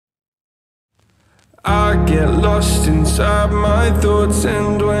I get lost inside my thoughts,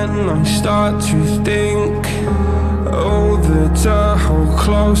 and when I start to think, oh, the door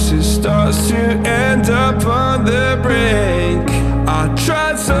closest starts to end up on the brink. I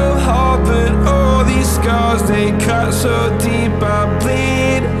tried so hard, but all these scars, they cut so deep I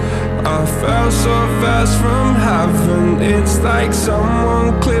bleed. I fell so fast from heaven, it's like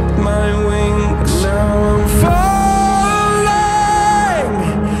someone clipped my wings. Now I'm falling,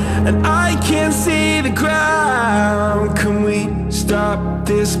 and I can't see the ground. Can we stop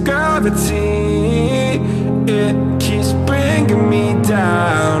this gravity? It keeps bringing me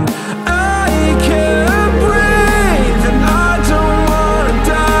down. I can't breathe, and I don't wanna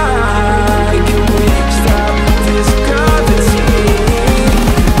die. Can we stop this gravity?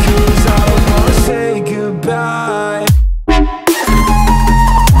 'Cause I don't wanna say goodbye.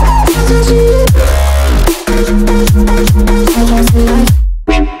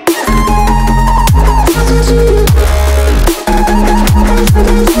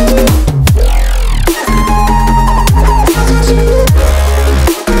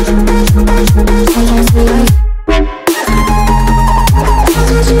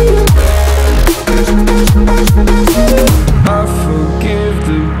 I forgive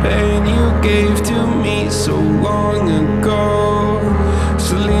the pain you gave to me so long ago.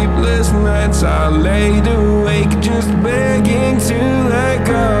 Sleepless nights I laid awake just begging to let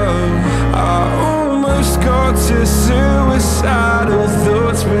go. I almost got to suicidal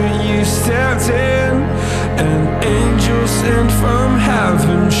thoughts, but you stepped in. An angel sent from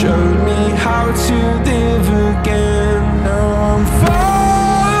heaven showed me how to live again.